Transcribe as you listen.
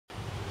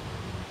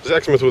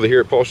Zach Smith with it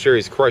here at Paul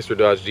Sherry's Chrysler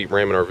Dodge Jeep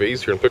Ram and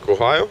RVs here in Piqua,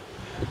 Ohio.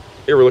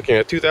 Here we're looking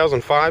at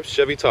 2005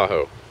 Chevy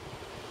Tahoe.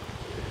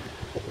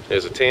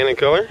 There's a tan in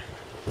color,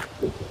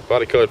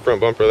 body colored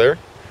front bumper there.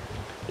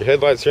 Your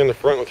headlights here in the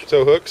front with your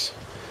tow hooks.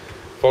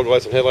 Fog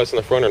lights and headlights in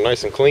the front are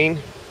nice and clean.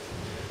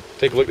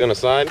 Take a look down the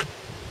side.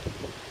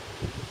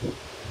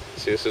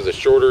 See, this is a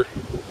shorter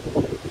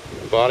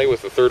body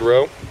with the third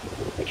row.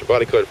 Get your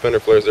body colored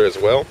fender flares there as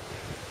well.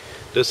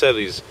 Does have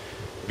these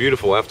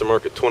beautiful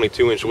aftermarket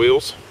 22-inch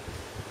wheels.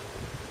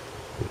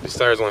 These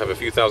tires only have a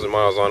few thousand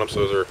miles on them,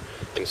 so those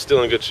are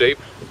still in good shape.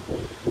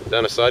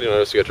 Down the side, you'll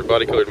notice you got your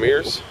body colored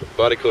mirrors,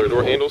 body colored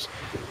door handles,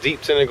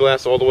 deep tinted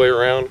glass all the way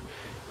around.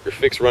 Your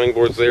fixed running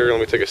boards there. Let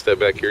me take a step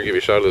back here and give you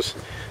a shot of this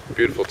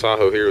beautiful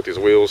Tahoe here with these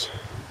wheels.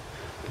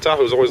 The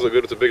Tahoes always look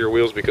good with the bigger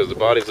wheels because the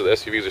bodies of the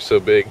SUVs are so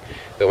big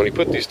that when you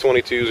put these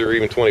 22s or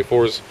even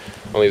 24s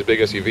on these big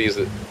SUVs,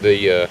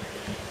 the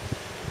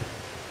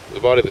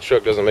body of the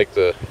truck doesn't make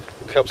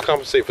helps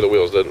compensate for the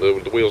wheels.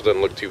 The wheels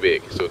doesn't look too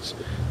big, so it's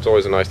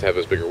always nice to have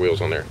those bigger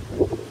wheels on there.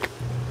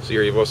 So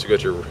here you've also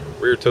got your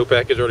rear tow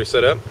package already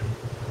set up.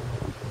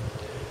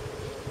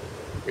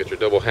 You got your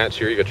double hatch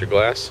here. You got your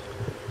glass,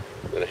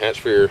 and a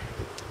hatch for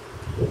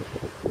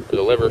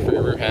the lever for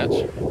your rear hatch.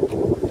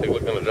 Take a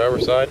look on the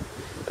driver's side,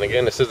 and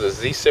again, this is a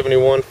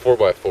Z71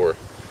 4x4.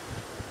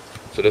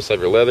 So just have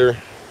your leather,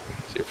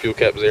 see your fuel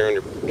caps there on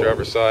your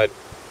driver's side,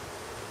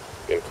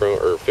 and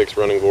fixed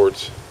running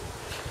boards.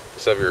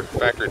 Just have your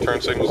factory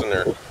turn signals in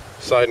their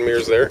side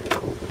mirrors there.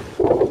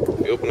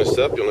 If you open this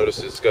up, you'll notice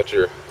it's got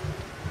your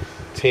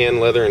tan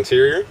leather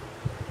interior.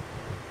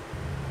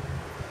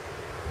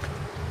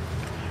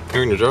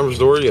 Here in your driver's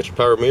door, you got your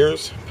power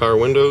mirrors, power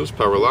windows,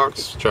 power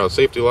locks, child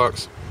safety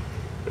locks.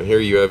 And here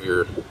you have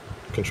your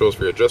controls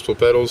for your adjustable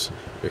pedals,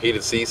 your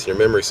heated seats, and your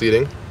memory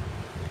seating.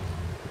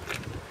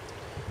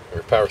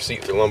 Your power seat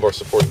with your lumbar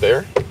support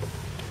there.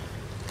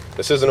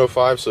 This is an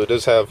 05, so it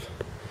does have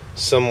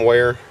some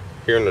wear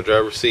here in the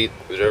driver's seat.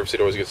 The driver's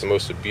seat always gets the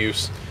most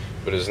abuse,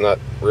 but it is not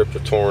ripped or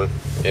torn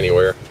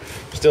anywhere.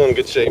 Still in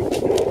good shape.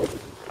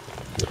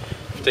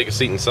 If you take a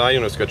seat inside,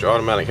 you'll notice it's got your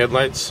automatic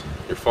headlights,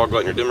 your fog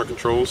light and your dimmer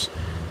controls,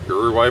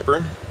 your rear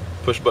wiper,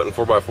 push button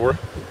 4x4.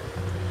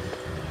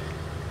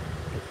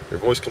 Your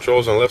voice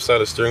controls on the left side of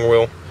the steering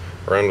wheel,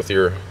 around with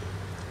your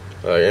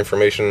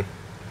information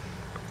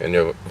and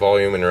your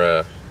volume and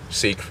your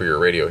seek for your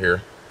radio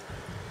here.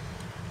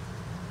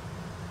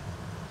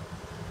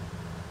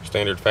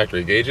 Standard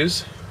factory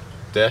gauges.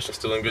 Dash is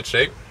still in good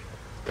shape.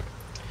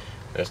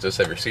 This does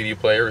have your CD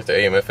player with the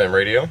AM/FM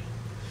radio.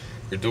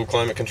 Your dual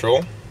climate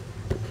control.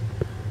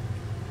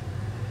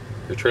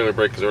 Your trailer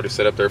brake is already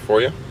set up there for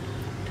you.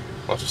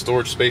 Lots of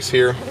storage space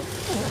here.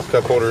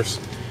 Cup holders.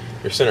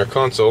 Your center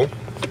console. So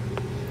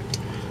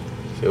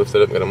you lift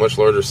it up and got a much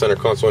larger center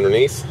console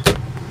underneath.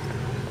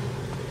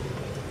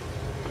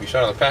 Be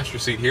shot on the passenger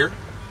seat here.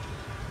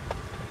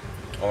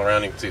 All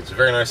around you can see it's a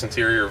very nice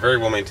interior, very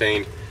well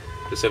maintained.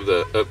 Just have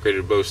the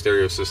upgraded Bose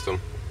stereo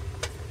system.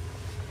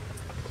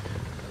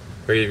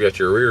 Here you've got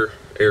your rear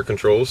air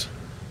controls,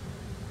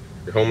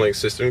 your home link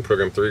system,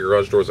 program 3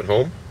 garage doors at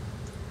home.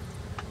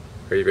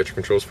 Here you've got your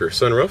controls for your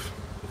sunroof.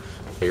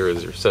 Here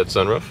is your set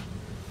sunroof.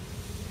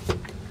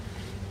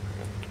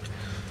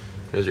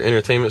 There's your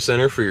entertainment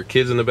center for your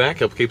kids in the back,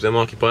 help keep them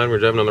occupied when we're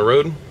driving on the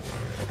road.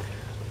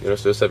 You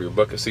also just have your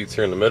bucket seats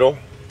here in the middle.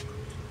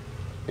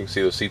 You can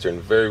see those seats are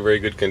in very, very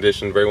good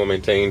condition, very well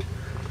maintained.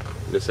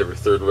 Just have your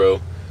third row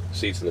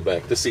seats in the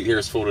back. This seat here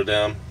is folded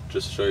down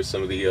just to show you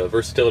some of the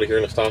versatility here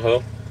in this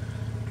Tahoe.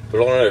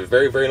 But all in all, a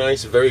very, very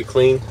nice, very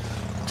clean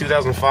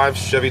 2005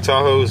 Chevy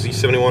Tahoe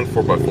Z71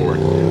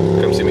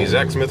 4x4. Come see me,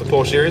 Zach Smith of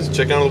Paul Sherry's.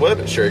 Check out on the web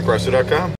at sherrychrysler.com.